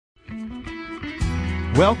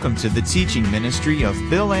Welcome to the teaching ministry of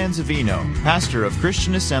Bill Anzavino, pastor of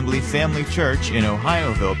Christian Assembly Family Church in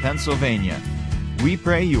Ohioville, Pennsylvania. We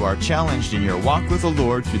pray you are challenged in your walk with the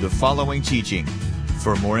Lord through the following teaching.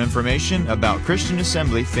 For more information about Christian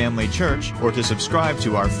Assembly Family Church or to subscribe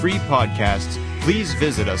to our free podcasts, please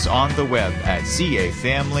visit us on the web at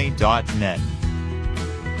cafamily.net.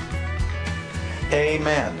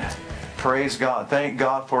 Amen. Praise God. Thank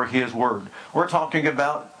God for His Word. We're talking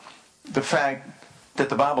about the fact that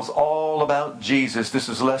the Bible's all about Jesus. This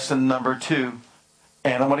is lesson number 2.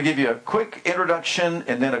 And I'm going to give you a quick introduction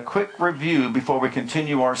and then a quick review before we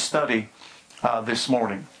continue our study this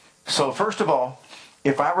morning. So first of all,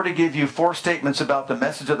 if I were to give you 4 statements about the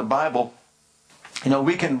message of the Bible,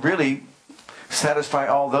 we can really satisfy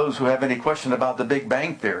all those who have any question about the Big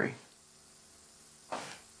Bang Theory.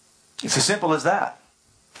 It's as simple as that.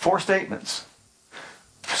 4 statements.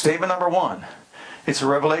 Statement number 1. It's a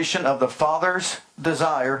revelation of the Father's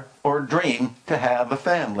desire or dream to have a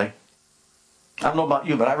family. I don't know about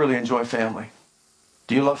you, but I really enjoy family.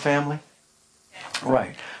 Do you love family?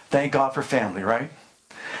 Right. Thank God for family, right?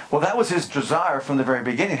 Well, that was His desire from the very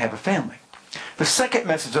beginning, to have a family. The second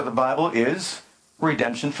message of the Bible is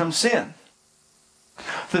redemption from sin.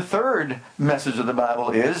 The third message of the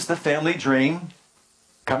Bible is the family dream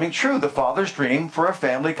coming true, the Father's dream for a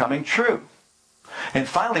family coming true. And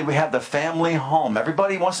finally, we have the family home.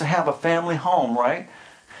 Everybody wants to have a family home, right?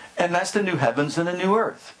 And that's the new heavens and the new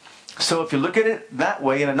earth. So if you look at it that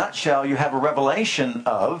way, in a nutshell, you have a revelation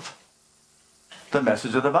of the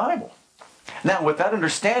message of the Bible. Now, with that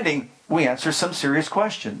understanding, we answer some serious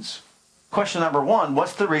questions. Question number 1,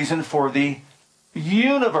 what's the reason for the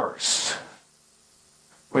universe?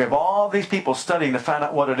 We have all these people studying to find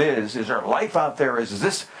out what it is. Is there life out there? Is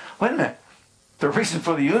this... Wait a minute. The reason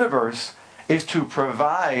for the universe is to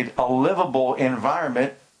provide a livable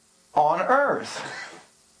environment on earth.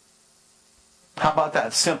 How about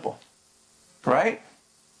that? Simple. Right?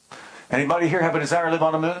 Anybody here have a desire to live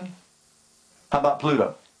on the moon? How about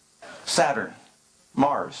Pluto? Saturn?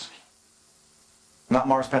 Mars? Not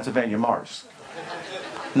Mars, Pennsylvania, Mars.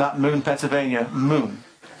 Not Moon, Pennsylvania, Moon.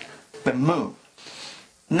 The moon.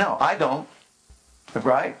 No, I don't.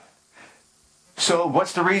 Right? So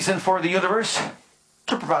what's the reason for the universe?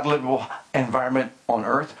 To provide a livable environment on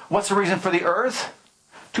earth. What's the reason for the earth?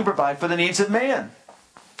 To provide for the needs of man.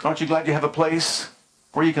 Aren't you glad you have a place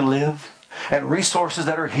where you can live? And resources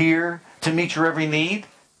that are here to meet your every need?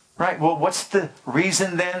 Right? Well, what's the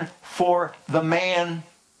reason then for the man?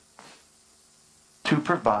 To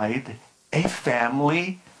provide a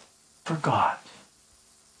family for God.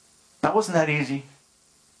 Now, wasn't that easy?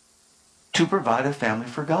 To provide a family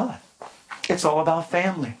for God. It's all about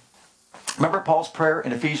family. Remember Paul's prayer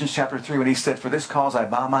in Ephesians chapter 3 when he said, "For this cause I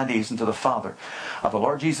bow my knees unto the Father of the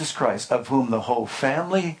Lord Jesus Christ, of whom the whole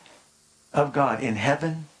family of God in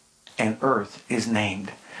heaven and earth is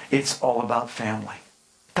named." It's all about family.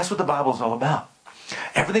 That's what the Bible is all about.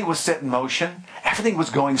 Everything was set in motion. Everything was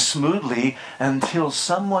going smoothly until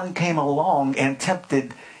someone came along and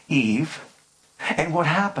tempted Eve. And what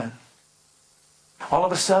happened? All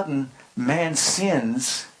of a sudden, man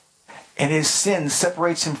sins. And his sin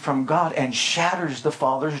separates him from God and shatters the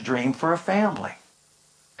Father's dream for a family.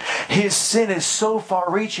 His sin is so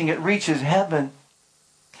far-reaching, it reaches heaven.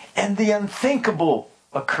 And the unthinkable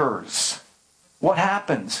occurs. What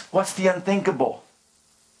happens? What's the unthinkable?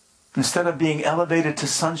 Instead of being elevated to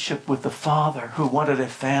sonship with the Father who wanted a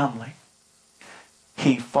family,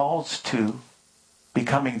 he falls to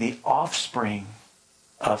becoming the offspring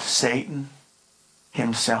of Satan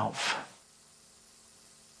himself.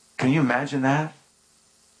 Can you imagine that?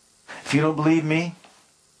 If you don't believe me,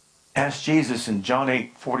 ask Jesus in John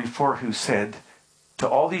 8:44, who said to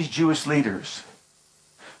all these Jewish leaders,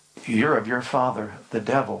 "You're of your father, the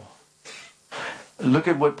devil." Look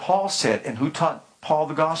at what Paul said. And who taught Paul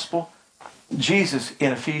the gospel? Jesus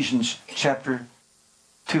in Ephesians chapter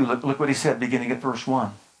 2. Look what he said beginning at verse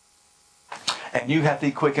 1. "And you hath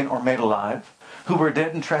he quickened or made alive, who were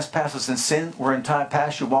dead in trespasses and sin, where in time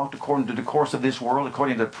past you walked according to the course of this world,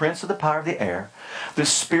 according to the prince of the power of the air, the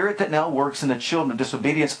spirit that now works in the children of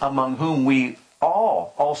disobedience, among whom we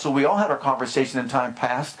all had our conversation in time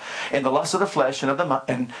past, in the lust of the flesh and of the mind,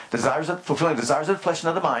 and fulfilling desires of the flesh and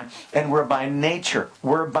of the mind, and we're by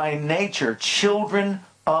nature children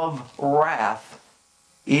of wrath,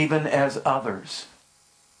 even as others."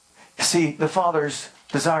 See, the Father's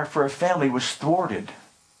desire for a family was thwarted.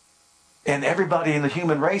 And everybody in the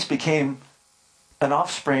human race became an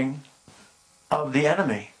offspring of the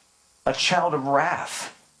enemy, a child of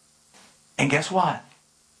wrath. And guess what?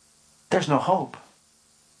 There's no hope.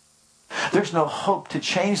 There's no hope to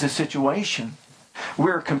change the situation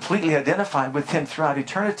We're completely identified with him throughout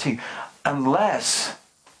eternity unless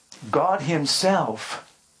God himself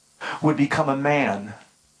would become a man.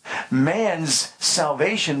 Man's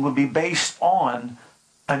salvation would be based on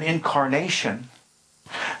an incarnation.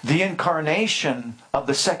 The incarnation of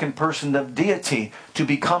the second person of deity to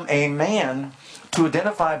become a man, to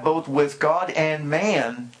identify both with God and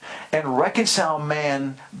man and reconcile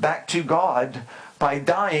man back to God by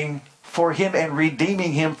dying for him and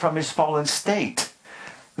redeeming him from his fallen state.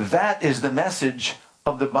 That is the message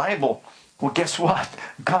of the Bible. Well, guess what?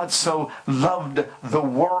 God so loved the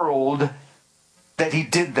world that he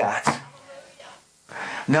did that.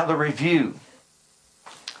 Now the review.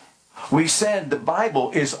 We said the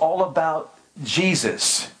Bible is all about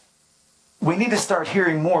Jesus. We need to start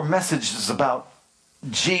hearing more messages about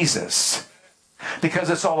Jesus, because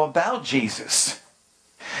it's all about Jesus.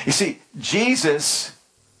 You see, Jesus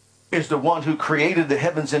is the one who created the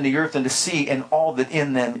heavens and the earth and the sea and all that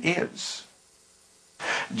in them is.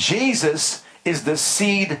 Jesus is the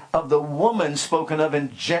seed of the woman spoken of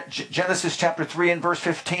in Genesis chapter 3 and verse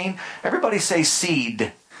 15. Everybody say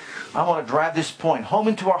seed. I want to drive this point home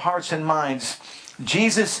into our hearts and minds.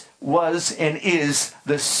 Jesus was and is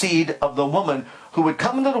the seed of the woman who would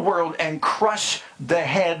come into the world and crush the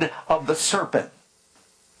head of the serpent.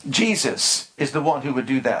 Jesus is the one who would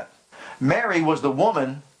do that. Mary was the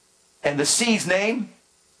woman, and the seed's name,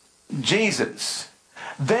 Jesus.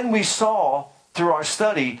 Then we saw through our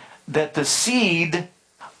study that the seed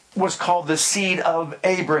was called the seed of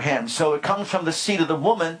Abraham. So it comes from the seed of the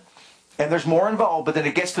woman, and there's more involved, but then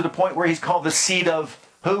it gets to the point where he's called the seed of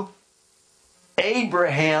who?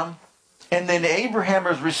 Abraham. And then Abraham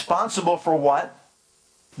is responsible for what?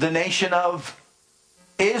 The nation of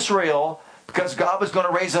Israel, because God was going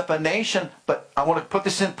to raise up a nation. But I want to put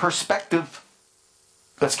this in perspective.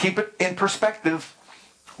 Let's keep it in perspective.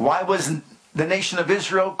 Why was the nation of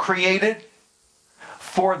Israel created?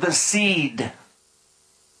 For the seed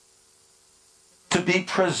to be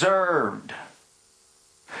preserved,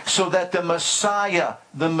 so that the Messiah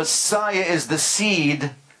is the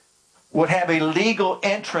seed, would have a legal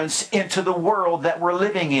entrance into the world that we're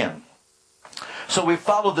living in. So we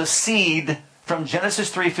follow the seed from Genesis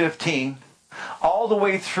 3:15 all the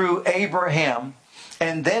way through Abraham,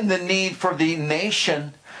 and then the need for the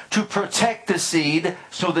nation to protect the seed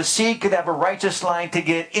so the seed could have a righteous line to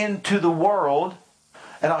get into the world.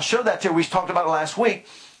 And I'll show that to you. We talked about it last week.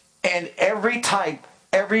 And every type,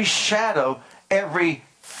 every shadow, every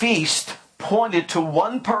feast pointed to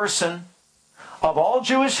one person of all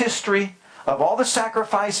Jewish history, of all the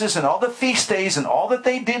sacrifices and all the feast days and all that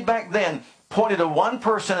they did back then, pointed to one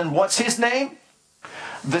person. And what's his name?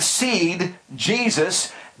 The seed,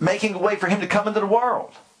 Jesus, making a way for him to come into the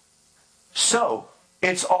world. So,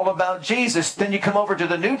 it's all about Jesus. Then you come over to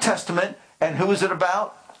the New Testament, and who is it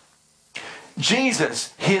about?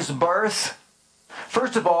 Jesus, his birth.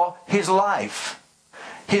 First of all, his life,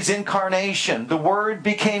 his incarnation. The Word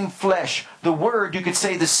became flesh. The Word, you could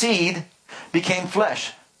say the seed, became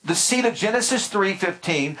flesh. The seed of Genesis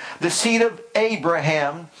 3:15, the seed of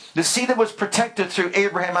Abraham, the seed that was protected through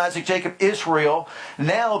Abraham, Isaac, Jacob, Israel,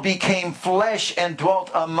 now became flesh and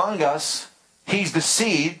dwelt among us. He's the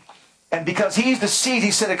seed. And because he's the seed,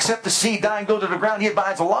 he said, except the seed die and go to the ground, he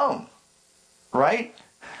abides alone. Right?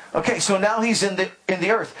 Okay, so now he's in the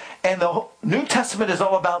earth. And the New Testament is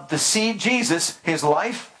all about the seed, Jesus, his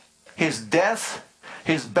life, his death,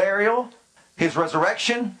 his burial, his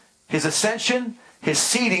resurrection, his ascension, his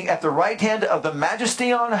seating at the right hand of the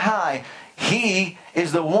Majesty on high. He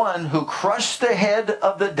is the one who crushed the head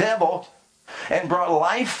of the devil and brought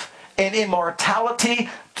life and immortality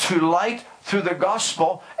to light through the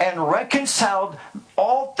gospel and reconciled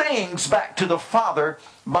all things back to the Father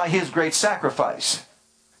by his great sacrifice.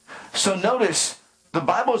 So notice, the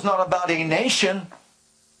Bible is not about a nation.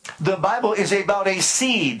 The Bible is about a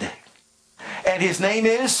seed. And his name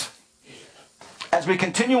is? As we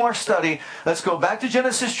continue our study, let's go back to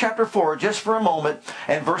Genesis chapter 4 just for a moment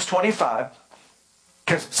and verse 25.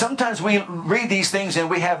 Because sometimes we read these things and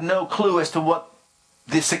we have no clue as to what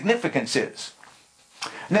the significance is.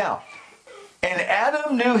 Now, and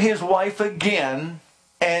Adam knew his wife again,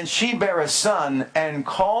 and she bare a son, and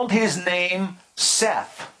called his name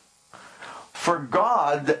Seth. For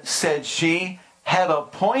God, said she, had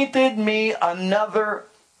appointed me another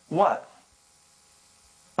what?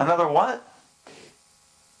 Another what?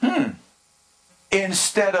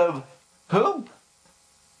 Instead of who?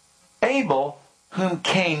 Abel, whom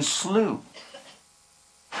Cain slew.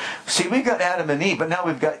 See, we've got Adam and Eve, but now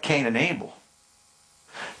we've got Cain and Abel.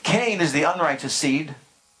 Cain is the unrighteous seed,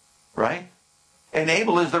 right? And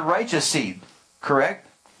Abel is the righteous seed, correct?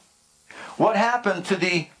 What happened to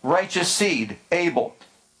the righteous seed, Abel?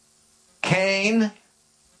 Cain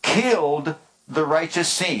killed the righteous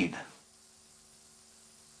seed.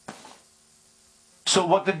 So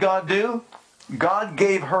what did God do? God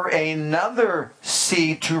gave her another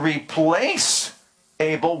seed to replace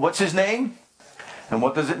Abel. What's his name? And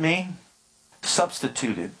what does it mean?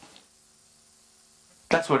 Substituted.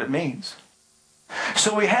 That's what it means.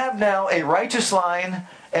 So we have now a righteous line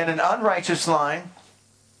and an unrighteous line.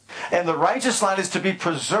 And the righteous line is to be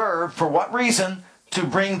preserved for what reason? To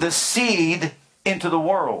bring the seed into the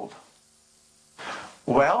world.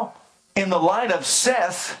 Well, in the line of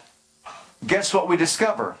Seth, guess what we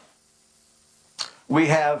discover? We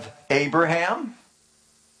have Abraham.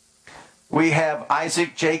 We have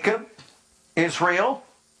Isaac, Jacob, Israel,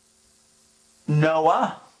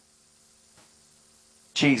 Noah,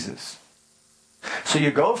 Jesus. So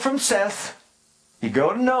you go from Seth, you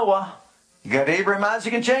go to Noah, you got Abraham,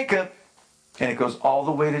 Isaac, and Jacob, and it goes all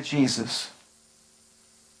the way to Jesus.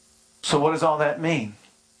 So what does all that mean?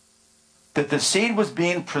 That the seed was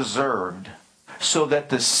being preserved so that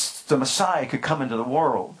the Messiah could come into the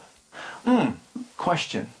world.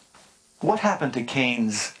 Question. What happened to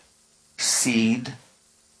Cain's seed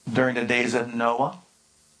during the days of Noah?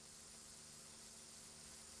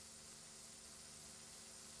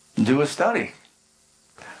 Do a study.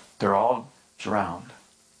 They're all drowned.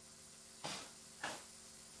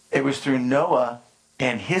 It was through Noah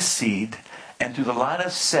and his seed, and through the line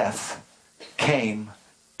of Seth came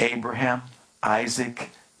Abraham,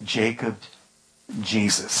 Isaac, Jacob,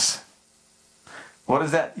 Jesus. What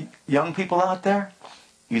is that, young people out there?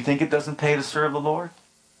 You think it doesn't pay to serve the Lord?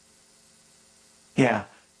 Yeah.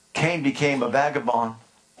 Cain became a vagabond,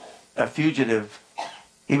 a fugitive.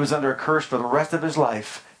 He was under a curse for the rest of his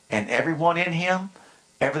life. And everyone in him,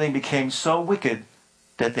 everything became so wicked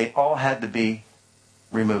that they all had to be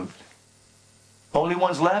removed. Only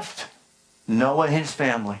ones left, Noah and his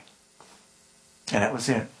family. And that was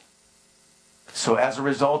it. So as a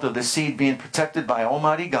result of the seed being protected by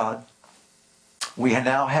Almighty God, we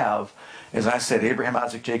now have, as I said, Abraham,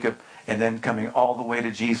 Isaac, Jacob, and then coming all the way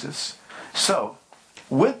to Jesus. So,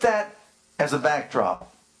 with that as a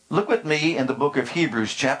backdrop, look with me in the book of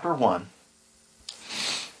Hebrews chapter 1.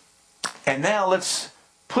 And now let's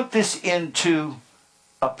put this into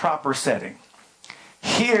a proper setting.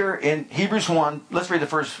 Here in Hebrews 1, let's read the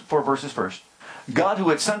first 4 verses first. God,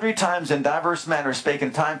 who at sundry times in diverse manners spake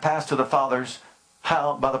in time past to the fathers,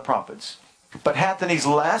 how? By the prophets. But hath in these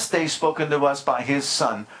last days spoken to us by his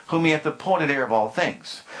Son, whom he hath appointed heir of all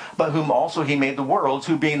things, by whom also he made the worlds,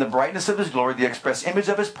 who being the brightness of his glory, the express image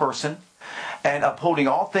of his person, and upholding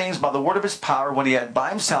all things by the word of his power, when he had by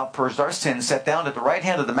himself purged our sins, sat down at the right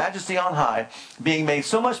hand of the majesty on high, being made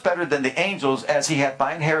so much better than the angels, as he hath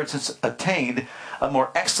by inheritance attained a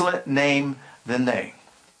more excellent name than they.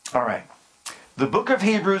 All right. The book of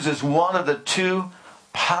Hebrews is one of the two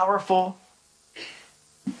powerful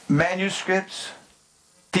manuscripts,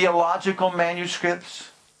 theological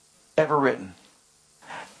manuscripts ever written.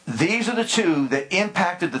 These are the two that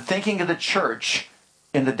impacted the thinking of the church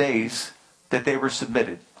in the days that they were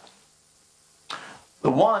submitted.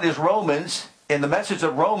 The one is Romans, and the message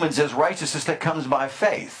of Romans is righteousness that comes by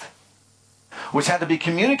faith, which had to be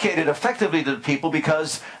communicated effectively to the people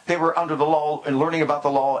because they were under the law and learning about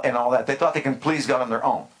the law and all that. They thought they can please God on their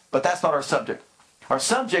own. But that's not our subject. Our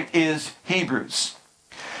subject is Hebrews.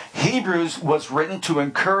 Hebrews was written to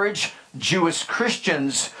encourage Jewish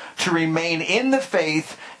Christians to remain in the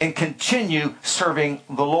faith and continue serving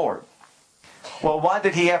the Lord. Well, why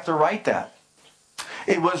did he have to write that?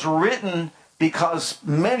 It was written because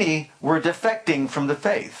many were defecting from the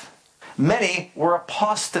faith. Many were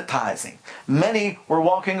apostatizing. Many were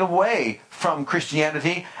walking away from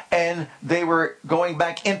Christianity, and they were going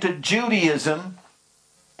back into Judaism.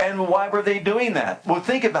 And why were they doing that? Well,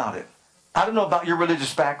 think about it. I don't know about your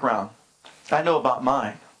religious background. I know about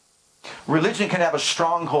mine. Religion can have a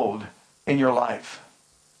stronghold in your life.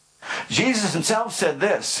 Jesus himself said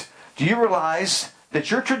this: do you realize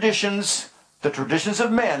that your traditions, the traditions of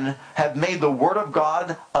men, have made the word of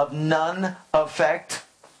God of none effect?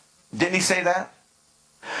 Didn't he say that?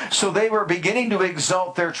 So they were beginning to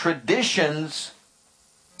exalt their traditions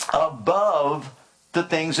above the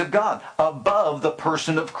things of God, above the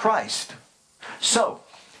person of Christ. So,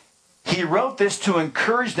 he wrote this to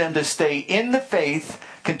encourage them to stay in the faith,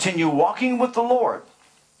 continue walking with the Lord.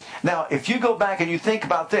 Now, if you go back and you think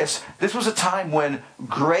about this, this was a time when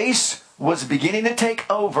grace was beginning to take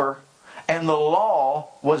over and the law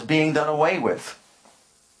was being done away with.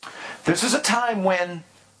 This is a time when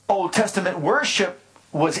Old Testament worship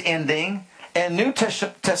was ending and New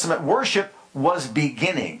Testament worship was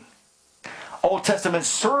beginning. Old Testament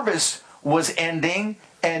service was ending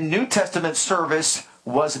and New Testament service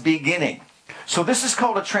was beginning. So this is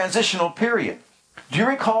called a transitional period. Do you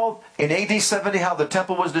recall in AD 70 how the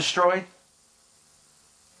temple was destroyed?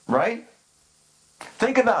 Right?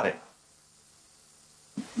 Think about it.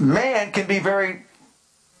 Man can be very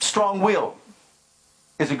strong-willed,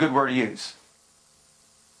 is a good word to use.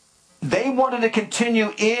 They wanted to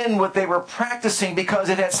continue in what they were practicing because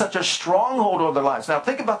it had such a stronghold over their lives. Now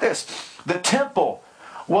think about this. The temple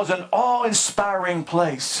was an awe-inspiring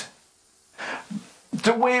place.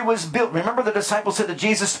 The way it was built. Remember the disciples said to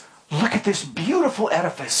Jesus, "Look at this beautiful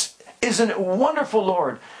edifice. Isn't it wonderful,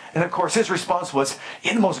 Lord?" And of course his response was,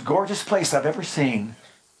 "In the most gorgeous place I've ever seen."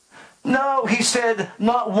 No, he said,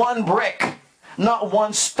 not one brick, not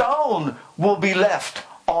one stone will be left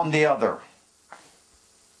on the other.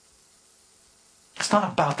 It's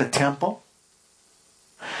not about the temple.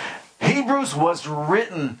 Hebrews was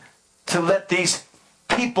written to let these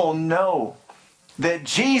people know that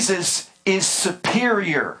Jesus is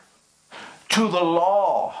superior to the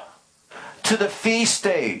law, to the feast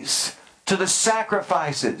days, to the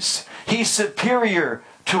sacrifices. He's superior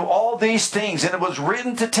to all these things. And it was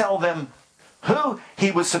written to tell them who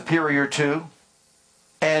he was superior to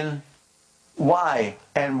and why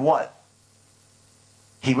and what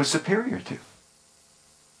he was superior to.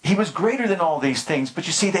 He was greater than all these things, but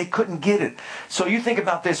you see, they couldn't get it. So you think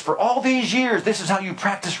about this. For all these years, this is how you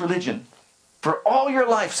practice religion. For all your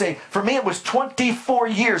life, say, for me it was 24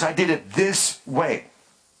 years I did it this way.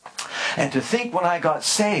 And to think when I got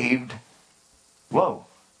saved, whoa,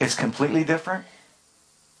 it's completely different.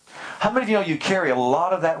 How many of you know you carry a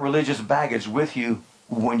lot of that religious baggage with you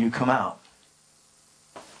when you come out?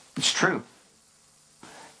 It's true.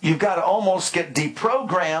 You've got to almost get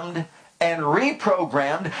deprogrammed and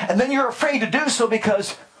reprogrammed, and then you're afraid to do so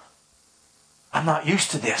because I'm not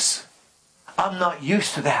used to this. I'm not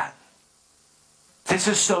used to that. This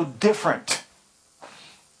is so different.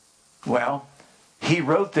 Well,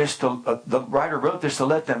 the writer wrote this to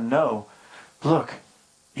let them know, look,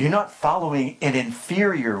 you're not following an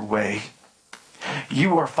inferior way.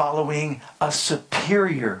 You are following a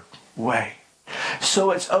superior way.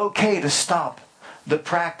 So it's okay to stop the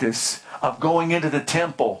practice of going into the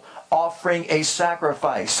temple, offering a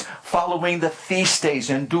sacrifice, following the feast days,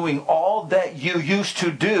 and doing all that you used to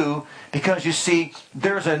do, because you see,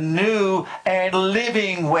 there's a new and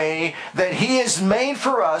living way that he has made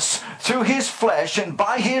for us through his flesh and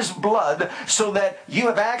by his blood, so that you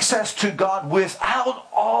have access to God without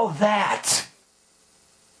all that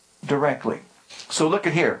directly. So look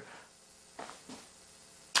at here.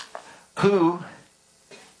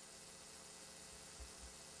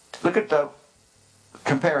 Look at the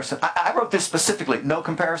comparison. I wrote this specifically, no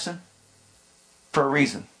comparison, for a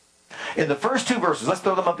reason. In the first two verses, let's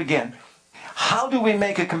throw them up again. How do we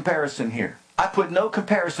make a comparison here? I put no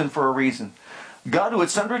comparison for a reason. God, who at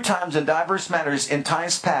sundry times and diverse manners in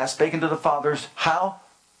times past spake unto the fathers, how?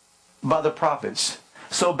 By the prophets.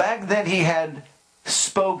 So back then he had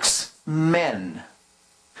spokesmen.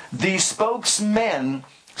 These spokesmen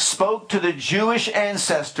spoke to the Jewish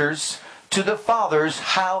ancestors, to the fathers,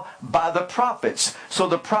 how? By the prophets. So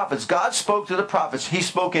the prophets, God spoke to the prophets. He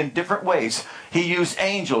spoke in different ways. He used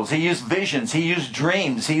angels. He used visions. He used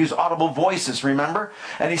dreams. He used audible voices, remember?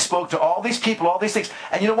 And he spoke to all these people, all these things.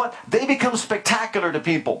 And you know what? They become spectacular to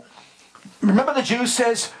people. Remember the Jews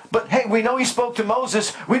says, but hey, we know he spoke to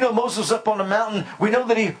Moses. We know Moses was up on the mountain. We know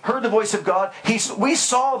that he heard the voice of God. We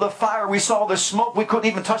saw the fire. We saw the smoke. We couldn't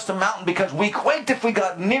even touch the mountain because we quaked if we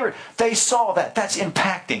got near it. They saw that. That's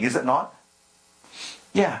impacting, is it not?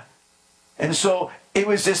 Yeah. And so it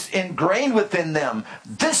was just ingrained within them.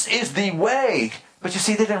 This is the way. But you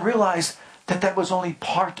see, they didn't realize that that was only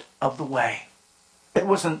part of the way. It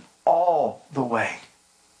wasn't all the way.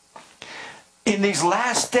 In these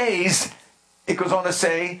last days, it goes on to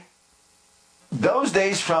say, those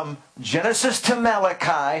days from Genesis to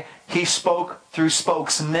Malachi, he spoke through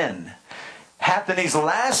spokesmen. Hath in these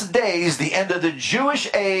last days, the end of the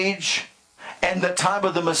Jewish age and the time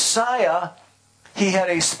of the Messiah, he had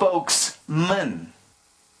a spokesman.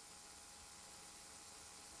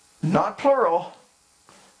 Not plural,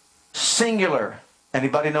 singular.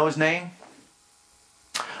 Anybody know his name?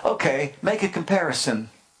 Okay, make a comparison.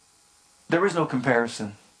 There is no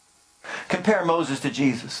comparison. Compare Moses to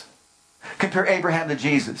Jesus. Compare Abraham to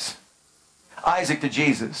Jesus. Isaac to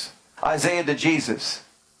Jesus. Isaiah to Jesus.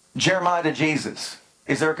 Jeremiah to Jesus.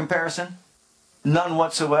 Is there a comparison? None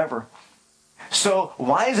whatsoever. So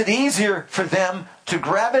why is it easier for them to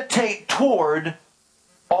gravitate toward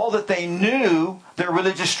all that they knew, their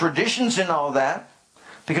religious traditions and all that?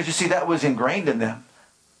 Because you see, that was ingrained in them.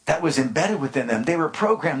 That was embedded within them. They were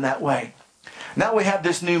programmed that way. Now we have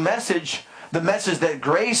this new message, the message that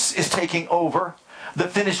grace is taking over. The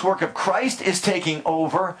finished work of Christ is taking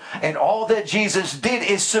over, and all that Jesus did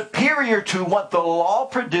is superior to what the law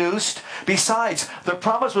produced. Besides, the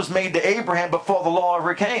promise was made to Abraham before the law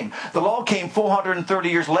ever came. The law came 430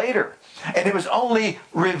 years later, and it was only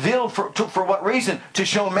revealed for what reason? To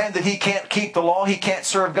show man that he can't keep the law, he can't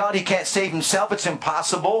serve God, he can't save himself. It's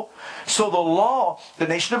impossible. So the law, the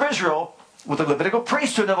nation of Israel, with the Levitical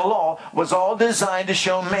priesthood of the law, was all designed to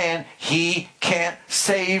show man he can't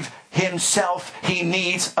save himself. He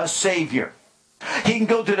needs a Savior. He can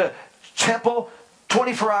go to the temple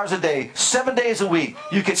 24 hours a day, 7 days a week.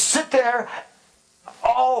 You could sit there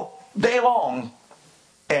all day long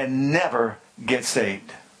and never get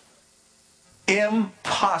saved.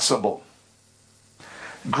 Impossible.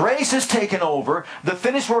 Grace has taken over. The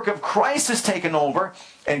finished work of Christ has taken over.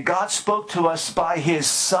 And God spoke to us by His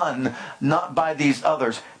Son, not by these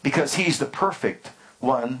others, because He's the perfect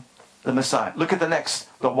one, the Messiah. Look at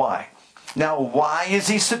the why. Now, why is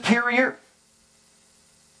He superior?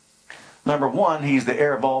 Number one, He's the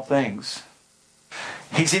heir of all things.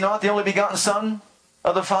 Is He not the only begotten Son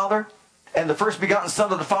of the Father? And the first begotten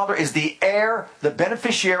Son of the Father is the heir, the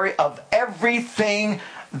beneficiary of everything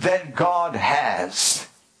that God has.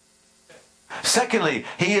 Secondly,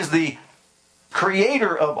 He is the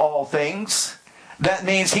creator of all things. That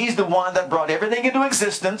means He's the one that brought everything into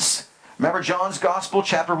existence. Remember John's Gospel,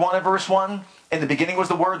 chapter 1 and verse 1? In the beginning was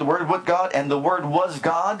the Word was with God, and the Word was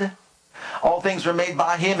God. All things were made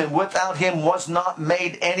by Him, and without Him was not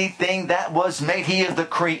made anything that was made. He is the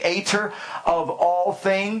creator of all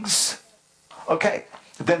things. Okay,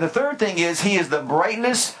 then the third thing is He is the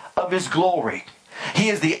brightness of His glory. He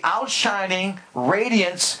is the outshining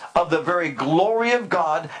radiance of the very glory of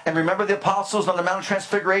God. And remember the apostles on the Mount of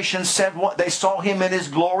Transfiguration said what? They saw Him in His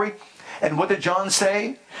glory. And what did John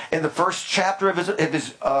say in the first chapter of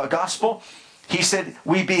his gospel? He said,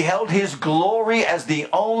 we beheld His glory as the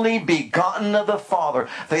only begotten of the Father.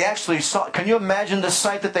 They actually saw, can you imagine the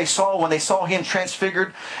sight that they saw when they saw Him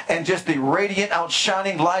transfigured and just the radiant,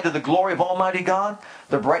 outshining light of the glory of Almighty God?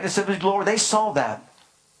 The brightness of His glory. They saw that.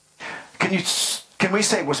 Can we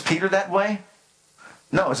say, was Peter that way?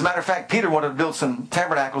 No. As a matter of fact, Peter wanted to build some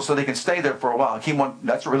tabernacles so they can stay there for a while.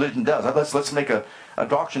 That's what religion does. Let's make a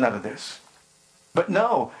doctrine out of this. But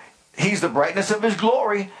no, He's the brightness of His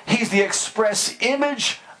glory. He's the express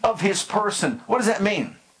image of His person. What does that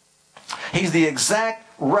mean? He's the exact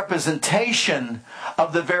representation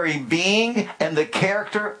of the very being and the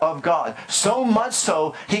character of God. So much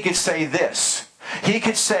so, He could say this. He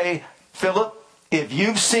could say, Philip, if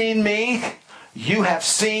you've seen me, you have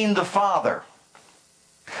seen the Father.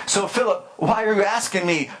 So Philip, why are you asking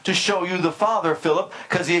me to show you the Father, Philip?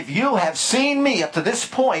 Because if you have seen me up to this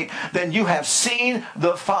point, then you have seen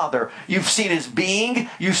the Father. You've seen His being.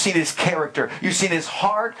 You've seen His character. You've seen His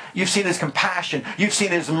heart. You've seen His compassion. You've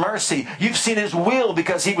seen His mercy. You've seen His will,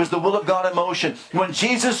 because He was the will of God in motion. When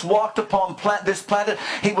Jesus walked upon this planet,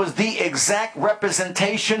 He was the exact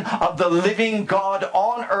representation of the living God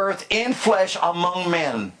on earth in flesh among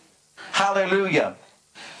men. Hallelujah.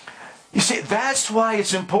 You see, that's why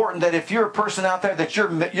it's important that if you're a person out there that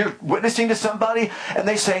you're witnessing to somebody and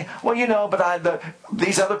they say, well, you know, but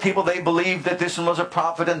these other people, they believe that this one was a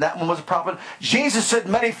prophet and that one was a prophet. Jesus said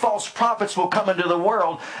many false prophets will come into the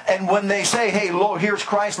world, and when they say, hey, lo, here's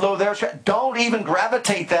Christ, lo, there's Christ, don't even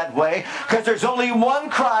gravitate that way, because there's only one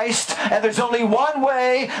Christ and there's only one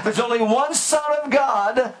way, there's only one Son of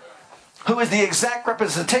God, who is the exact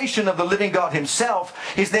representation of the living God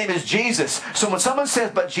Himself. His name is Jesus. So when someone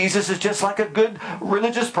says, but Jesus is just like a good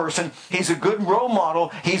religious person, He's a good role model,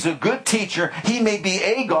 He's a good teacher, He may be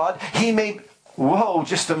a God, whoa,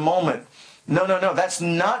 just a moment. No. That's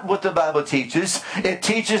not what the Bible teaches. It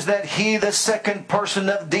teaches that He, the second person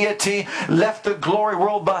of deity, left the glory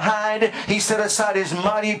world behind. He set aside His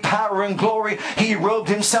mighty power and glory. He robed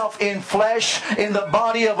Himself in flesh in the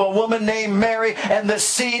body of a woman named Mary, and the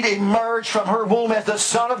seed emerged from her womb as the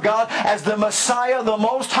Son of God, as the Messiah, the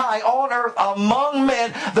Most High on earth among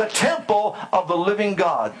men, the temple of the living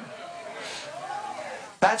God.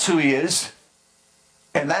 That's who He is.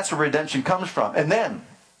 And that's where redemption comes from. And then,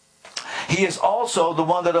 He is also the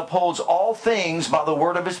one that upholds all things by the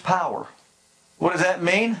word of His power. What does that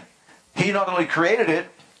mean? He not only created it,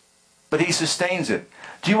 but He sustains it.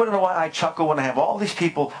 Do you want to know why I chuckle when I have all these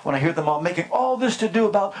people, when I hear them all making all this to do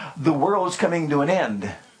about the world's coming to an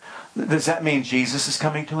end? Does that mean Jesus is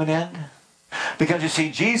coming to an end? Because you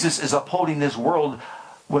see, Jesus is upholding this world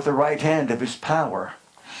with the right hand of His power.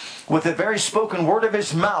 With the very spoken word of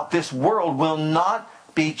His mouth, this world will not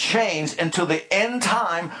be changed until the end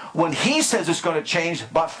time when he says it's going to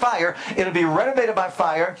change by fire. It'll be renovated by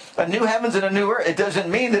fire, a new heavens and a new earth. It doesn't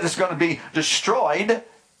mean that it's going to be destroyed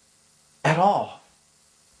at all.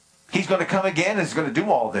 He's going to come again and he's going to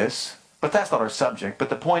do all this. But that's not our subject. But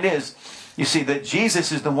the point is, you see, that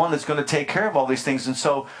Jesus is the one that's going to take care of all these things. And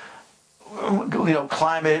so,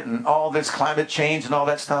 climate and all this climate change and all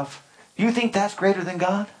that stuff. Do you think that's greater than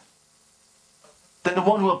God? Than the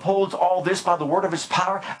one who upholds all this by the word of his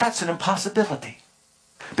power? That's an impossibility.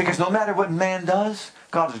 Because no matter what man does,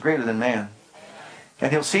 God is greater than man.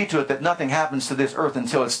 And he'll see to it that nothing happens to this earth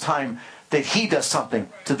until it's time that he does something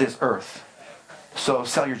to this earth. So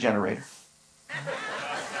sell your generator.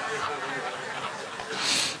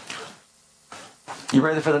 You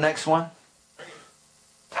ready for the next one?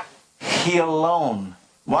 He alone.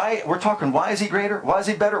 Why? We're talking, why is he greater? Why is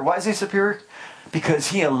he better? Why is he superior?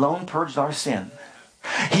 Because he alone purged our sin.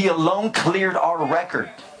 He alone cleared our record.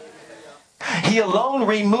 He alone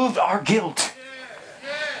removed our guilt.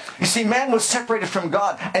 You see, man was separated from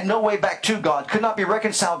God and no way back to God, could not be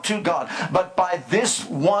reconciled to God. But by this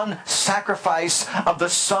one sacrifice of the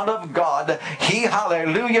Son of God, he,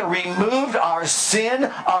 hallelujah, removed our sin,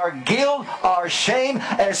 our guilt, our shame.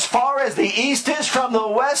 As far as the east is from the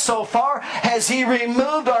west, so far has he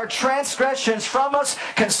removed our transgressions from us.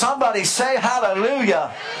 Can somebody say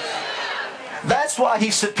hallelujah? That's why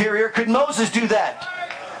he's superior. Could Moses do that?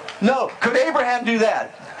 No. Could Abraham do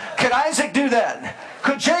that? Could Isaac do that?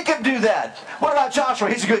 Could Jacob do that? What about Joshua?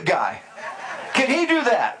 He's a good guy. Can he do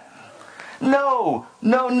that? No.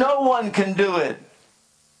 No one can do it.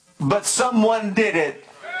 But someone did it.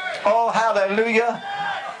 Oh, hallelujah.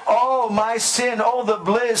 Oh, my sin. Oh, the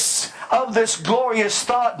bliss of this glorious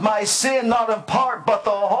thought. My sin, not in part, but the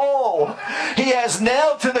whole. He has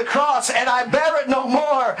nailed to the cross, and I bear it no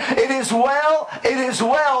more. It is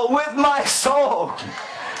well with my soul.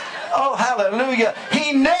 Oh, hallelujah.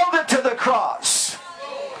 He nailed it to the cross.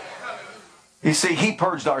 You see, he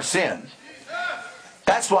purged our sin.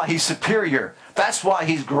 That's why he's superior. That's why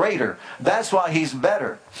he's greater. That's why he's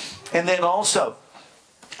better. And then also,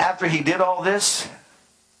 after he did all this,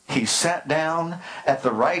 he sat down at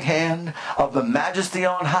the right hand of the Majesty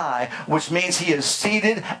on high, which means he is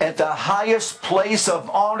seated at the highest place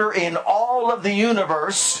of honor in all of the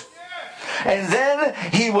universe. And then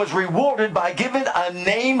he was rewarded by given a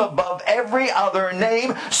name above every other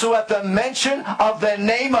name, so at the mention of the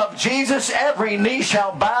name of Jesus, every knee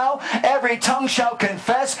shall bow, every tongue shall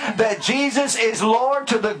confess that Jesus is Lord,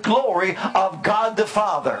 to the glory of God the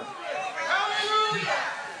Father.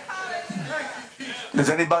 Does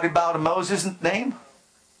anybody bow to Moses' name?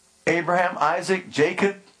 Abraham, Isaac,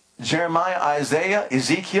 Jacob, Jeremiah, Isaiah,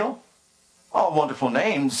 Ezekiel? All wonderful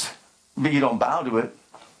names, but you don't bow to it.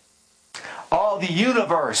 All the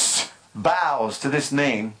universe bows to this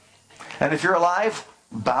name. And if you're alive,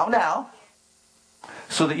 bow now,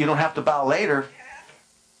 so that you don't have to bow later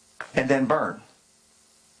and then burn.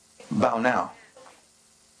 Bow now.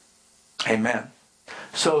 Amen.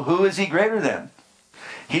 So who is he greater than?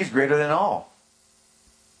 He's greater than all.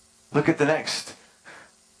 Look at the next.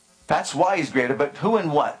 That's why he's greater, but who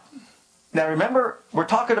and what? Now remember, we're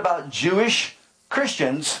talking about Jewish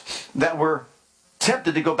Christians that were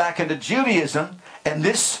tempted to go back into Judaism, and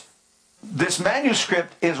this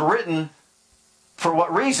manuscript is written for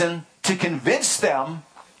what reason? To convince them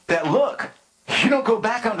that, look, you don't go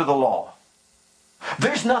back under the law.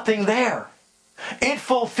 There's nothing there. It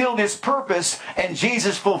fulfilled its purpose, and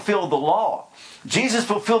Jesus fulfilled the law. Jesus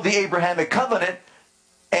fulfilled the Abrahamic covenant,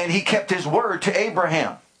 and he kept his word to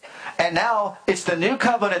Abraham. And now it's the new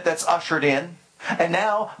covenant that's ushered in, and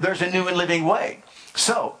now there's a new and living way.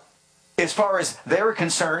 So, as far as they were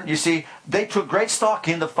concerned, you see, they took great stock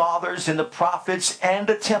in the fathers and the prophets and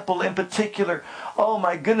the temple in particular. Oh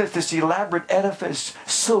my goodness, this elaborate edifice,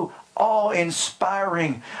 so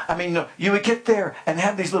awe-inspiring. I mean, you would get there and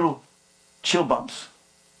have these little chill bumps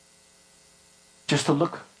just to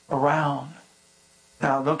look around.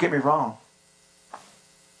 Now, don't get me wrong.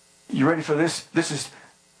 You ready for this?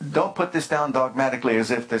 Don't put this down dogmatically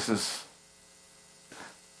as if this is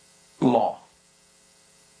law.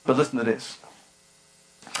 But listen to this.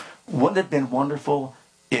 Wouldn't it have been wonderful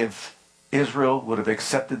if Israel would have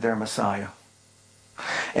accepted their Messiah?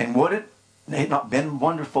 And would it not been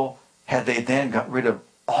wonderful had they then got rid of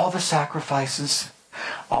all the sacrifices,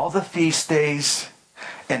 all the feast days,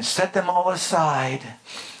 and set them all aside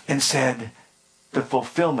and said, the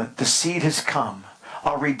fulfillment, the seed has come.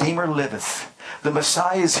 Our Redeemer liveth. The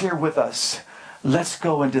Messiah is here with us. Let's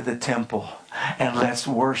go into the temple and let's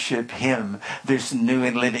worship him this new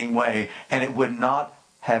and living way. And it would not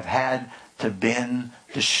have had to been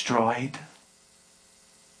destroyed.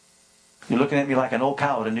 You're looking at me like an old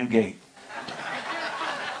cow at a new gate.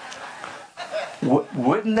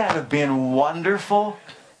 Wouldn't that have been wonderful?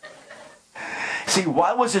 See,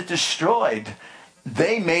 why was it destroyed?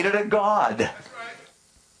 They made it a god.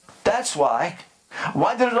 That's why.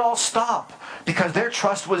 Why did it all stop? Because their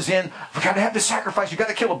trust was in, we got to have this sacrifice. You got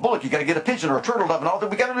to kill a bullock. You got to get a pigeon or a turtle dove and all that.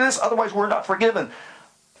 We got to do this, otherwise we're not forgiven.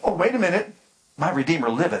 Oh, wait a minute. My Redeemer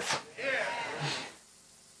liveth.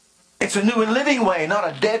 It's a new and living way, not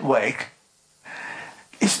a dead way.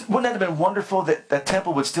 Wouldn't that have been wonderful that that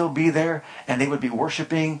temple would still be there and they would be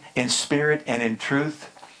worshiping in spirit and in truth?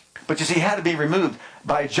 But you see, it had to be removed.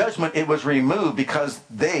 By judgment, it was removed because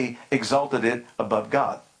they exalted it above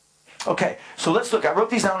God. Okay, so let's look. I wrote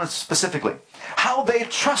these down specifically. How they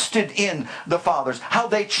trusted in the fathers. How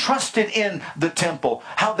they trusted in the temple.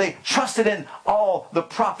 How they trusted in all the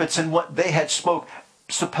prophets and what they had spoke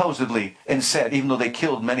supposedly and said, even though they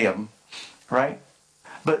killed many of them. Right?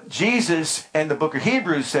 But Jesus and the book of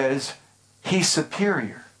Hebrews says he's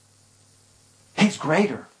superior. He's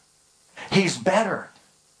greater. He's better.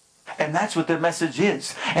 And that's what the message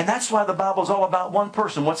is. And that's why the Bible's all about one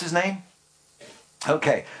person. What's his name?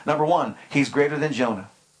 Okay, number one, he's greater than Jonah.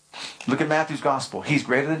 Look at Matthew's gospel. He's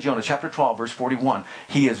greater than Jonah. Chapter 12, verse 41.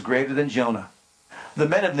 He is greater than Jonah. The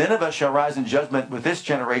men of Nineveh shall rise in judgment with this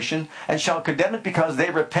generation and shall condemn it because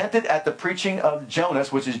they repented at the preaching of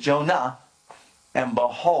Jonas, which is Jonah. And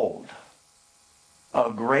behold,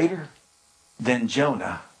 a greater than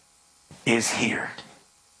Jonah is here.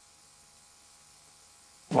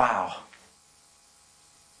 Wow.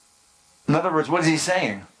 In other words, what is he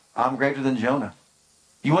saying? I'm greater than Jonah.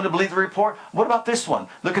 You want to believe the report? What about this one?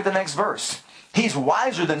 Look at the next verse. He's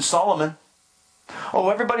wiser than Solomon. Oh,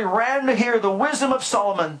 everybody ran to hear the wisdom of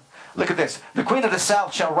Solomon. Look at this. The queen of the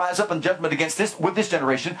south shall rise up in judgment against this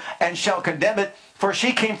generation and shall condemn it. For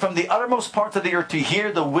she came from the uttermost parts of the earth to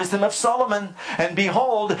hear the wisdom of Solomon. And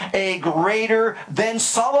behold, a greater than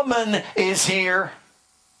Solomon is here.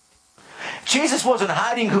 Jesus wasn't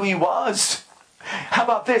hiding who he was. How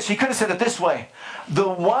about this? He could have said it this way. The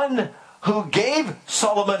one who gave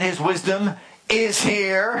Solomon his wisdom is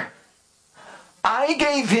here. I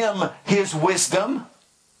gave him his wisdom.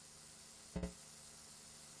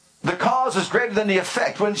 The cause is greater than the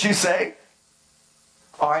effect, wouldn't you say?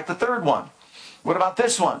 All right, the third one. What about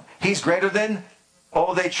this one? He's greater than,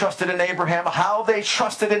 oh, they trusted in Abraham. How they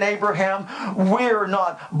trusted in Abraham. We're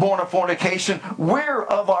not born of fornication. We're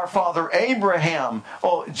of our father Abraham.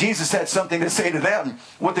 Oh, Jesus had something to say to them.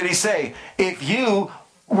 What did he say? If you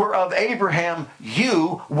were of Abraham,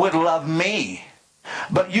 you would love me.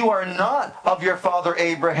 But you are not of your father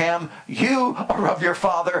Abraham. You are of your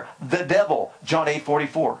father the devil. John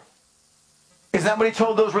 8:44. Is that what he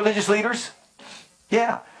told those religious leaders?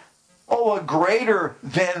 Yeah. Oh, a greater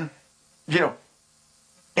than,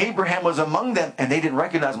 Abraham was among them, and they didn't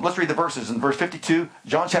recognize him. Let's read the verses. In verse 52,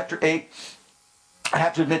 John chapter 8, I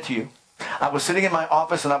have to admit to you, I was sitting in my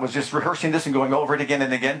office, and I was just rehearsing this and going over it again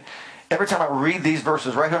and again. Every time I read these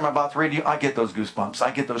verses, right here I'm about to read you, I get those goosebumps.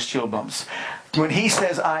 I get those chill bumps. When he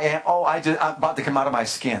says, I'm about to come out of my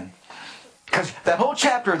skin. Because that whole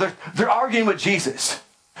chapter, they're arguing with Jesus.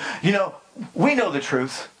 We know the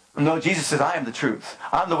truth. No, Jesus says, I am the truth.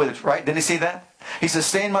 I'm the way, right? Didn't he see that? He says,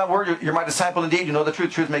 stay in my word. You're my disciple indeed. You know the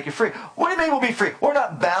truth. Truth make you free. What do you mean we'll be free? We're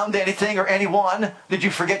not bound to anything or anyone. Did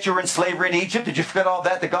you forget you were in slavery in Egypt? Did you forget all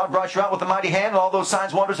that God brought you out with a mighty hand and all those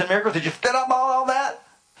signs, wonders, and miracles? Did you forget about all that?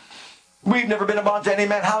 We've never been a bond to any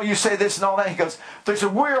man. How you say this and all that? He goes, they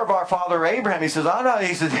said, we're of our father Abraham. He says, I know.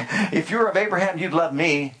 He says, if you're of Abraham, you'd love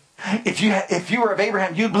me. If you were of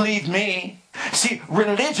Abraham, you'd believe me. See,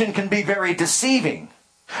 religion can be very deceiving.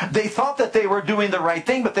 They thought that they were doing the right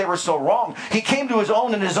thing, but they were so wrong. He came to his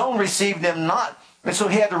own, and his own received him not. And so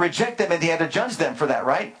he had to reject them, and he had to judge them for that,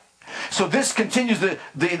 right? So this continues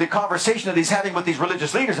the conversation that he's having with these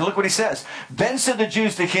religious leaders. And look what he says. Then said the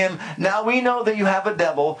Jews to him, now we know that you have a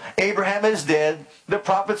devil. Abraham is dead. The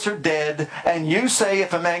prophets are dead. And you say,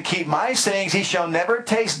 if a man keep my sayings, he shall never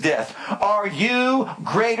taste death. Are you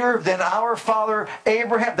greater than our father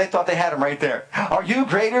Abraham? They thought they had him right there. Are you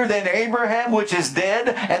greater than Abraham, which is dead,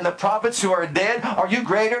 and the prophets who are dead? Are you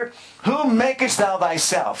greater? Whom makest thou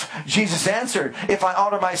thyself? Jesus answered, if I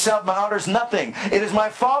honor myself, my honor is nothing. It is my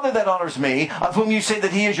Father that honors me, of whom you say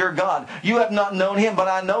that he is your God. You have not known him, but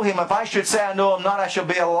I know him. If I should say I know him not, I shall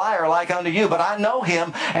be a liar like unto you. But I know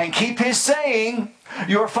him, and keep his saying.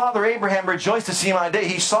 Your father Abraham rejoiced to see my day.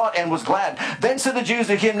 He saw it and was glad. Then said the Jews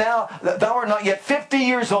to him, now thou art not yet 50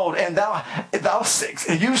 years old, and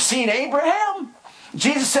you've seen Abraham?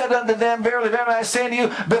 Jesus said unto them, verily, verily, I say unto you,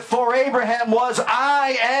 before Abraham was,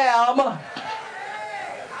 I am.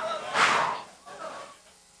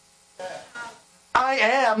 I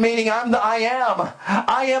am, meaning I'm the I am.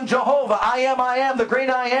 I am Jehovah. I am, the great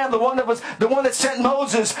I am, the one that sent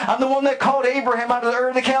Moses. I'm the one that called Abraham out of the Ur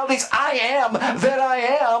of the Chaldees. I am that I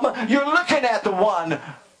am. You're looking at the one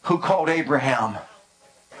who called Abraham.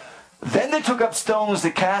 Then they took up stones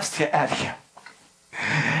to cast at him.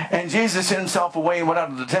 And Jesus sent himself away and went out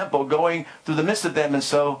of the temple, going through the midst of them, and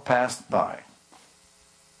so passed by.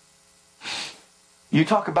 You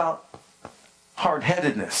talk about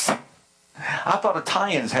hard-headedness. I thought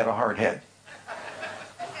Italians had a hard head.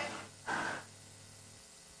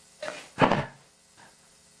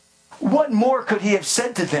 What more could he have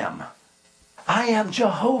said to them? I am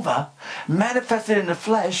Jehovah, manifested in the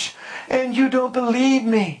flesh, and you don't believe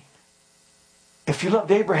me. If you loved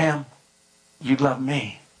Abraham, you'd love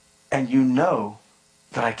me, and you know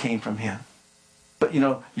that I came from him. But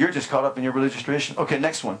you're just caught up in your religious tradition. Okay,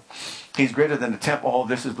 next one. He's greater than the temple. Oh,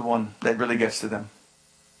 this is the one that really gets to them.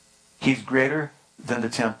 He's greater than the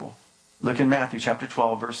temple. Look in Matthew chapter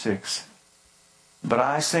 12, verse 6. But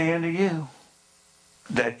I say unto you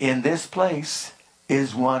that in this place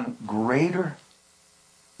is one greater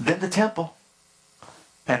than the temple.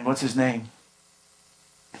 And what's his name?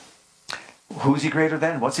 Who's he greater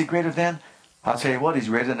than? What's he greater than? I'll tell you what, he's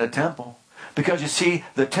greater than the temple. Because you see,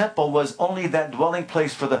 the temple was only that dwelling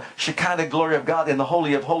place for the Shekinah glory of God in the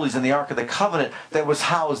Holy of Holies in the Ark of the Covenant that was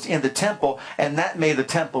housed in the temple, and that made the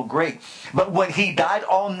temple great. But when he died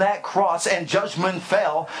on that cross and judgment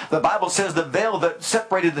fell, the Bible says the veil that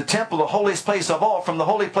separated the temple, the holiest place of all, from the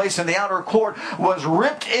holy place in the outer court was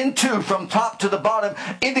ripped in two from top to the bottom,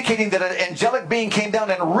 indicating that an angelic being came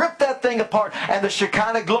down and ripped that thing apart, and the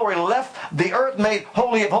Shekinah glory left the earth made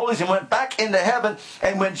Holy of Holies and went back into heaven.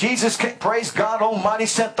 And when Jesus came, praise God Almighty,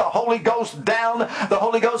 sent the Holy Ghost down. The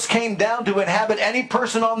Holy Ghost came down to inhabit any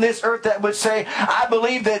person on this earth that would say, I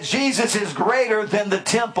believe that Jesus is greater than the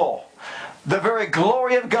temple. The very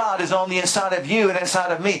glory of God is on the inside of you and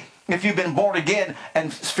inside of me if you've been born again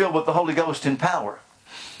and filled with the Holy Ghost in power.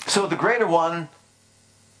 So the greater one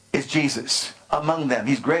is Jesus among them.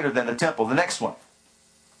 He's greater than the temple. The next one.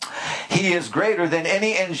 He is greater than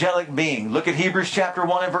any angelic being. Look at Hebrews chapter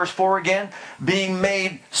 1 and verse 4 again. Being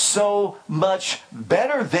made so much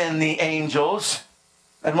better than the angels.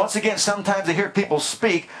 And once again, sometimes I hear people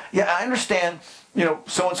speak. Yeah, I understand,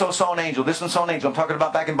 so-and-so saw an angel. This one saw an angel. I'm talking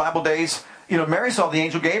about back in Bible days. Mary saw the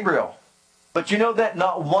angel Gabriel. But you know that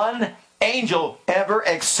not one angel ever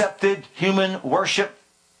accepted human worship.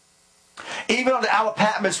 Even on the Isle of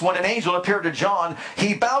Patmos, when an angel appeared to John,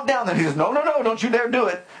 he bowed down and he says, no, don't you dare do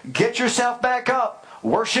it. Get yourself back up.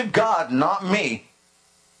 Worship God, not me.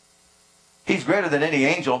 He's greater than any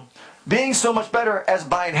angel. Being so much better as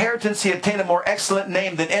by inheritance he obtained a more excellent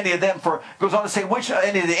name than any of them. For goes on to say, which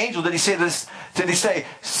any of the angels did he say this? Did he say,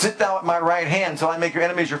 sit thou at my right hand till I make your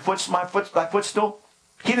enemies thy footstool?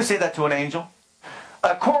 He didn't say that to an angel.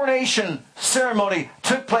 A coronation ceremony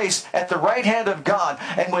took place at the right hand of God.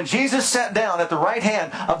 And when Jesus sat down at the right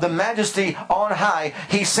hand of the majesty on high,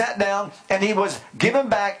 he sat down and he was given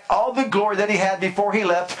back all the glory that he had before he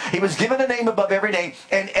left. He was given a name above every name.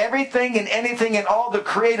 And everything and anything in all the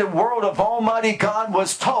created world of Almighty God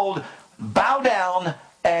was told, bow down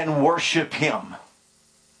and worship him.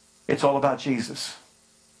 It's all about Jesus.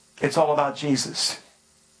 It's all about Jesus.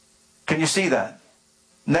 Can you see that?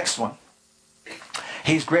 Next one.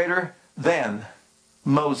 He's greater than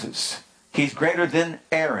Moses. He's greater than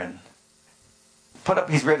Aaron.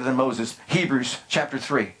 He's greater than Moses. Hebrews chapter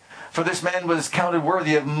 3. For this man was counted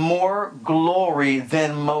worthy of more glory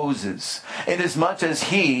than Moses, inasmuch as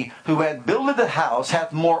he who had builded the house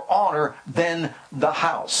hath more honor than the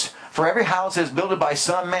house. For every house is builded by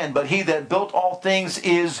some man, but he that built all things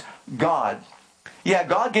is God. Yeah,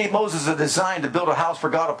 God gave Moses a design to build a house for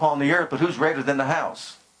God upon the earth, but who's greater than the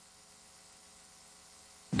house?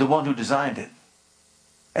 The one who designed it.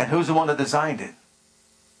 And who's the one that designed it?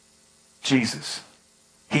 Jesus.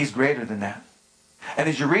 He's greater than that. And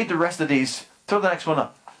as you read the rest of these, throw the next one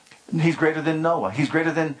up. He's greater than Noah. He's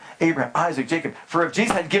greater than Abraham, Isaac, Jacob. For if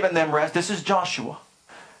Jesus had given them rest, this is Joshua.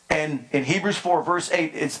 And in Hebrews 4, verse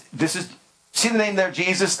 8, see the name there,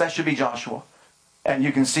 Jesus? That should be Joshua. And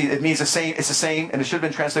you can see it means the same, it's the same, and it should have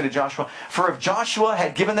been translated Joshua. For if Joshua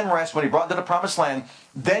had given them rest when he brought them to the promised land,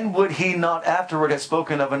 then would he not afterward have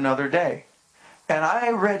spoken of another day? And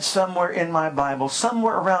I read somewhere in my Bible,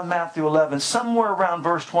 somewhere around Matthew 11, somewhere around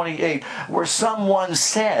verse 28, where someone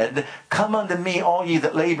said, come unto me, all ye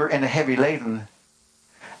that labor and are heavy laden,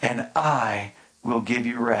 and I will give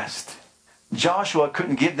you rest. Joshua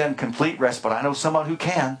couldn't give them complete rest, but I know someone who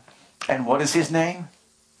can. And what is his name?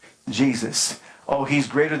 Jesus. Oh, he's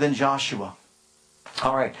greater than Joshua.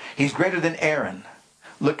 All right. He's greater than Aaron.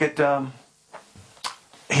 Look at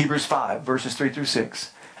Hebrews 5, verses 3 through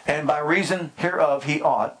 6. And by reason hereof he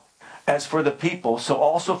ought, as for the people, so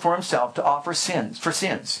also for himself, to offer for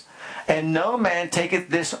sins. And no man taketh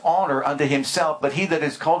this honor unto himself, but he that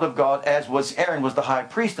is called of God, as was Aaron, was the high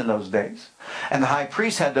priest in those days. And the high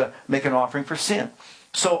priest had to make an offering for sin.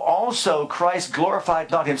 So also Christ glorified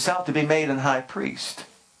not himself to be made an high priest.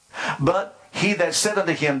 But he that said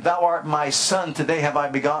unto him, Thou art my son, today have I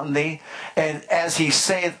begotten thee. And as he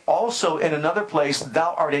saith also in another place,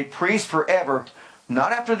 Thou art a priest forever,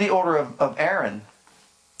 not after the order of Aaron,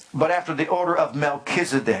 but after the order of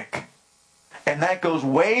Melchizedek. And that goes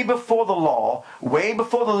way before the law, way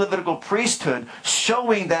before the Levitical priesthood,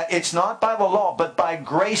 showing that it's not by the law, but by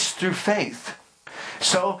grace through faith.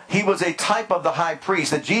 So he was a type of the high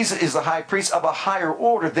priest, that Jesus is the high priest of a higher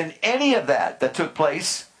order than any of that took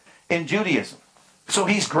place in Judaism. So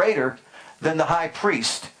he's greater than the high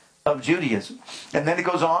priest of Judaism. And then it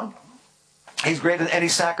goes on. He's greater than any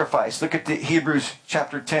sacrifice. Look at Hebrews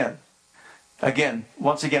chapter 10.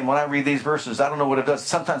 Once again, when I read these verses, I don't know what it does.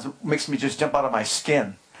 Sometimes it makes me just jump out of my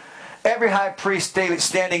skin. Every high priest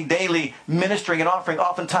standing daily, ministering and offering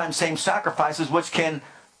oftentimes same sacrifices, which can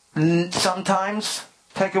sometimes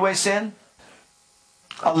take away sin.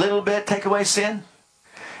 A little bit take away sin.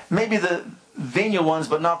 Maybe the venial ones,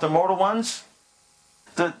 but not the mortal ones.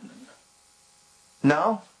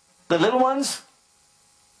 No? The little ones?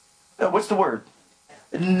 What's the word?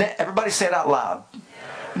 Everybody say it out loud.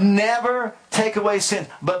 Never take away sin.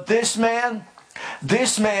 But this man,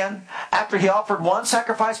 after he offered one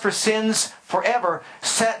sacrifice for sins forever,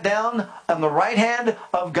 sat down on the right hand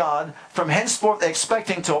of God, from henceforth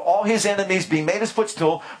expecting till all his enemies be made his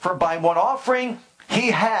footstool. For by one offering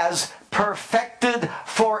he has perfected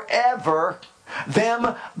forever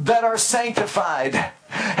them that are sanctified.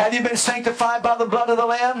 Have you been sanctified by the blood of the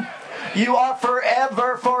Lamb? You are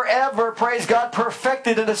forever, praise God,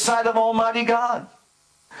 perfected in the sight of Almighty God.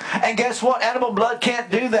 And guess what? Animal blood can't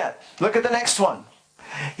do that. Look at the next one.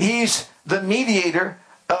 He's the mediator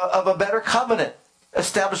of a better covenant,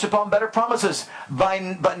 established upon better promises.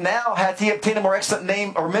 But now hath he obtained a more excellent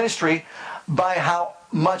name or ministry, by how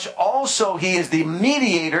much also he is the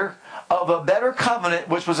mediator of a better covenant,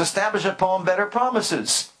 which was established upon better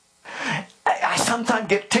promises. I sometimes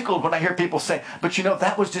get tickled when I hear people say, but you know,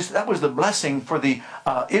 that was the blessing for the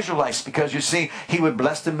Israelites, because you see, he would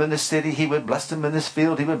bless them in the city, he would bless them in this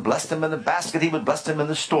field, he would bless them in the basket, he would bless them in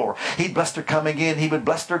the store, he'd bless their coming in, he would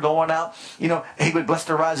bless their going out, you know, he would bless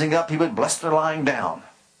their rising up, he would bless their lying down.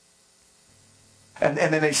 And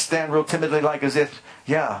then they stand real timidly, like as if,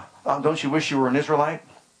 don't you wish you were an Israelite?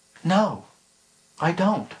 No, I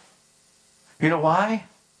don't. You know why?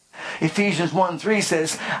 Ephesians 1:3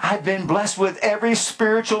 says, I've been blessed with every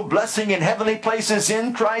spiritual blessing in heavenly places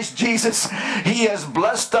in Christ Jesus. He has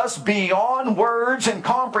blessed us beyond words and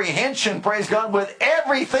comprehension, praise God, with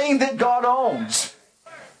everything that God owns.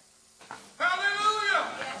 Hallelujah!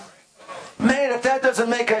 Man, if that doesn't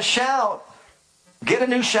make us shout, get a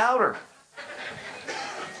new shouter.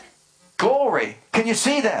 Glory. Can you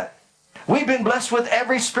see that? We've been blessed with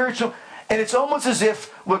every spiritual, and it's almost as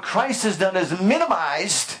if what Christ has done is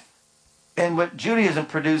minimized, and what Judaism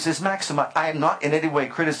produced is maximized. I am not in any way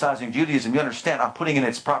criticizing Judaism. You understand, I'm putting it in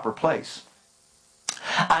its proper place.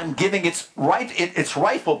 I'm giving its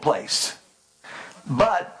rightful place.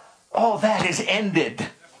 But all that is ended.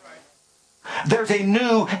 There's a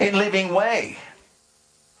new and living way.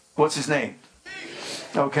 What's his name?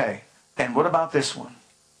 Okay. And what about this one?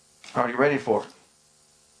 Are you ready for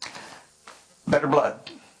it? Better blood.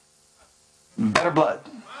 Better blood.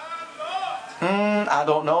 I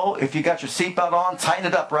don't know. If you got your seatbelt on, tighten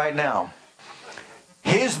it up right now.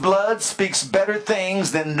 His blood speaks better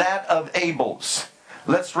things than that of Abel's.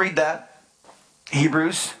 Let's read that.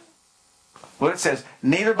 Hebrews. What it says.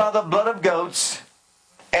 Neither by the blood of goats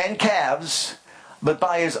and calves, but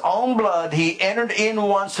by his own blood he entered in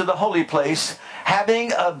once to the holy place,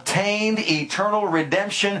 having obtained eternal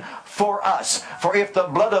redemption for us. For if the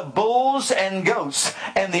blood of bulls and goats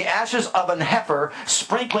and the ashes of an heifer,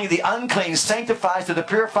 sprinkling the unclean, sanctifies to the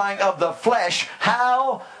purifying of the flesh,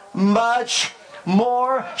 how much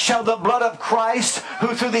more shall the blood of Christ,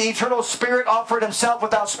 who through the eternal Spirit offered himself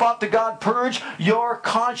without spot to God, purge your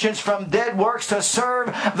conscience from dead works to serve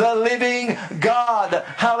the living God.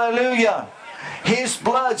 Hallelujah. His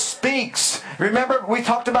blood speaks. Remember, we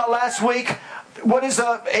talked about last week, what does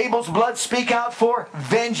Abel's blood speak out for?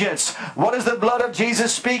 Vengeance. What does the blood of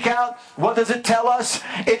Jesus speak out? What does it tell us?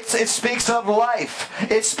 It speaks of life.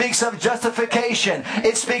 It speaks of justification.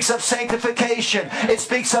 It speaks of sanctification. It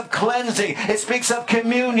speaks of cleansing. It speaks of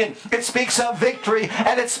communion. It speaks of victory.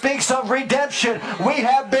 And it speaks of redemption. We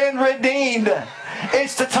have been redeemed.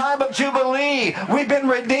 It's the time of Jubilee. We've been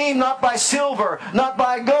redeemed not by silver, not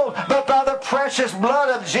by gold, but by the precious blood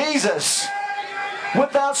of Jesus.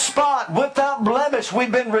 Without spot, without blemish,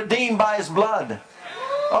 we've been redeemed by His blood.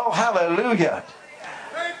 Oh, hallelujah.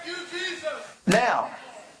 Thank you, Jesus. Now,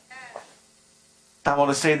 I want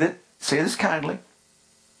to say this kindly.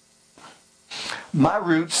 My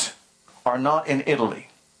roots are not in Italy.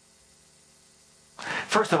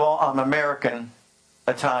 First of all, I'm American,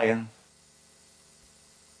 Italian.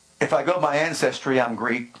 If I go by ancestry, I'm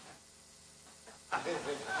Greek.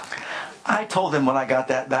 I told them when I got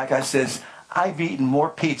that back, I says, I've eaten more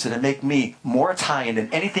pizza to make me more Italian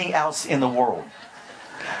than anything else in the world.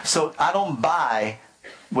 So I don't buy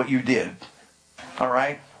what you did. All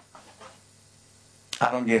right?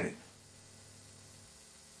 I don't get it.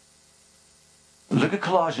 Look at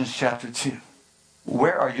Colossians chapter 2.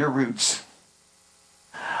 Where are your roots?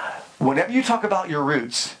 Whenever you talk about your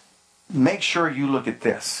roots, make sure you look at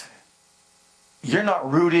this. You're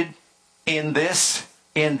not rooted in this,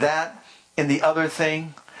 in that, in the other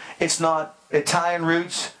thing. It's not Italian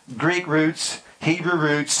roots, Greek roots, Hebrew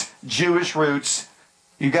roots, Jewish roots.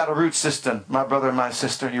 You got a root system, my brother and my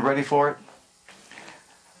sister. You ready for it?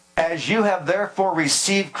 As you have therefore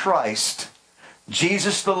received Christ,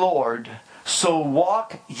 Jesus the Lord, so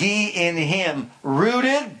walk ye in Him,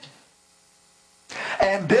 rooted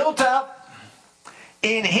and built up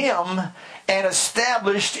in Him and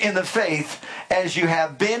established in the faith as you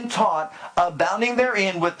have been taught, abounding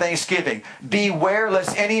therein with thanksgiving. Beware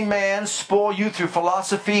lest any man spoil you through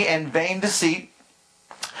philosophy and vain deceit,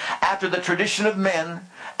 after the tradition of men,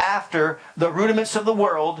 after the rudiments of the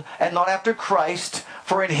world, and not after Christ.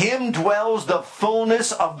 For in Him dwells the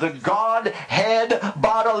fullness of the Godhead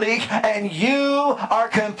bodily, and you are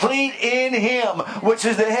complete in Him, which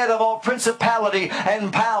is the head of all principality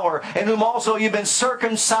and power, in whom also you've been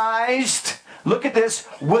circumcised. Look at this,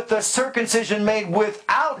 with the circumcision made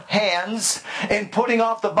without hands, in putting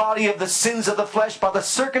off the body of the sins of the flesh by the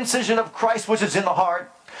circumcision of Christ which is in the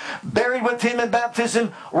heart, buried with Him in baptism,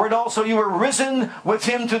 wherein also you were risen with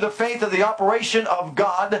Him through the faith of the operation of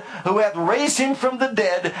God, who hath raised Him from the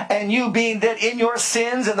dead, and you being dead in your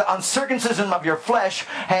sins and the uncircumcision of your flesh,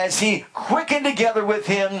 has He quickened together with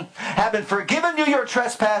Him, having forgiven you your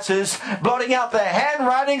trespasses, blotting out the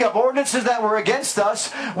handwriting of ordinances that were against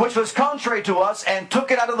us, which was contrary to us, and took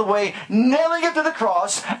it out of the way, nailing it to the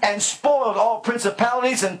cross, and spoiled all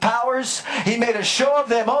principalities and powers. He made a show of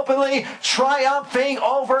them openly, triumphing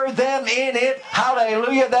over them in it.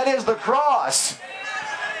 Hallelujah. That is the cross.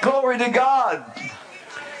 Glory to God.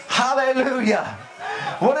 Hallelujah.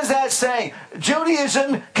 What is that saying?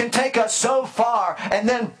 Judaism can take us so far, and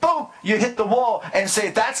then boom, you hit the wall and say,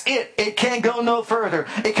 that's it. It can't go no further.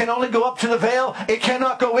 It can only go up to the veil. It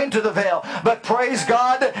cannot go into the veil. But praise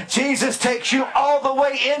God, Jesus takes you all the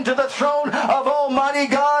way into the throne of Almighty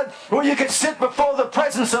God, where you can sit before the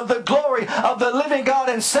presence of the glory of the living God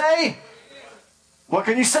and say, what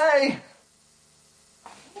can you say?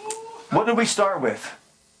 What did we start with?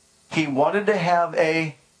 He wanted to have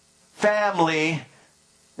a family.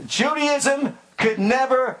 Judaism could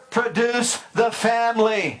never produce the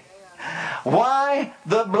family. Why?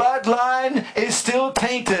 The bloodline is still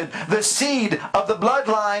tainted. The seed of the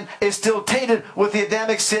bloodline is still tainted with the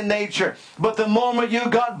Adamic sin nature. But the moment you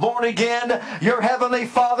got born again, your heavenly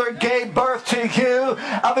Father gave birth to you.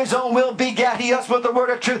 Of His own will begat He us with the word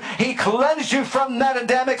of truth. He cleansed you from that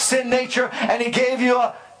Adamic sin nature, and He gave you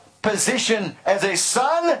a position as a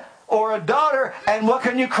son or a daughter. And what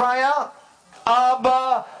can you cry out?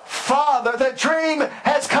 Abba, Father. The dream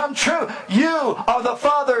has come true. You are the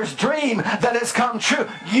Father's dream that has come true.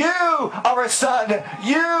 You are a son.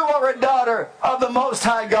 You are a daughter of the Most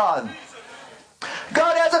High God.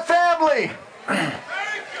 God has a family.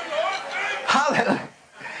 Hallelujah.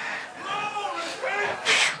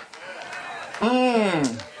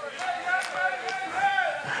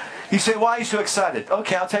 You say, why are you so excited?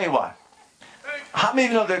 Okay, I'll tell you why. How many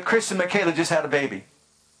of you know that Chris and Michaela just had a baby?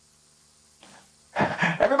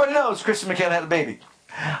 Everybody knows Chris and Michaela had a baby.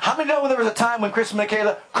 How many know there was a time when Chris and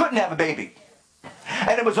Michaela couldn't have a baby?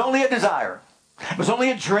 And it was only a desire. It was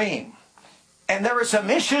only a dream. And there were some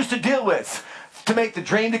issues to deal with to make the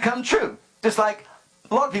dream to come true. Just like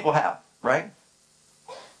a lot of people have, right?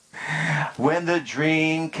 When the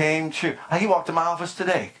dream came true. He walked to my office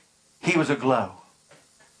today. He was aglow.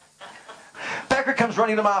 Becker comes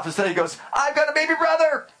running to my office today. He goes, I've got a baby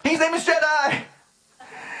brother. His name is Jedi.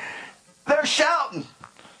 They're shouting.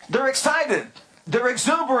 They're excited. They're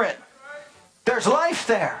exuberant. There's life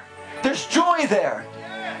there. There's joy there.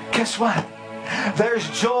 Guess what? There's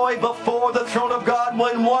joy before the throne of God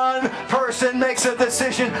when one person makes a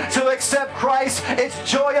decision to accept Christ. It's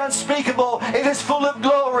joy unspeakable. It is full of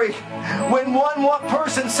glory. When one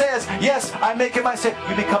person says, yes, I make it myself,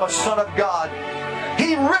 you become a son of God.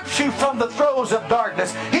 He rips you from the throes of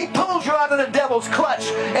darkness. He pulls you out of the devil's clutch,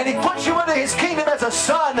 and He puts you into His kingdom as a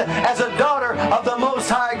son, as a daughter of the Most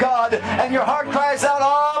High God. And your heart cries out,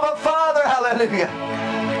 Abba, Father. Hallelujah.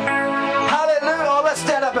 Hallelujah. Oh, let's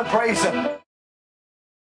stand up and praise Him.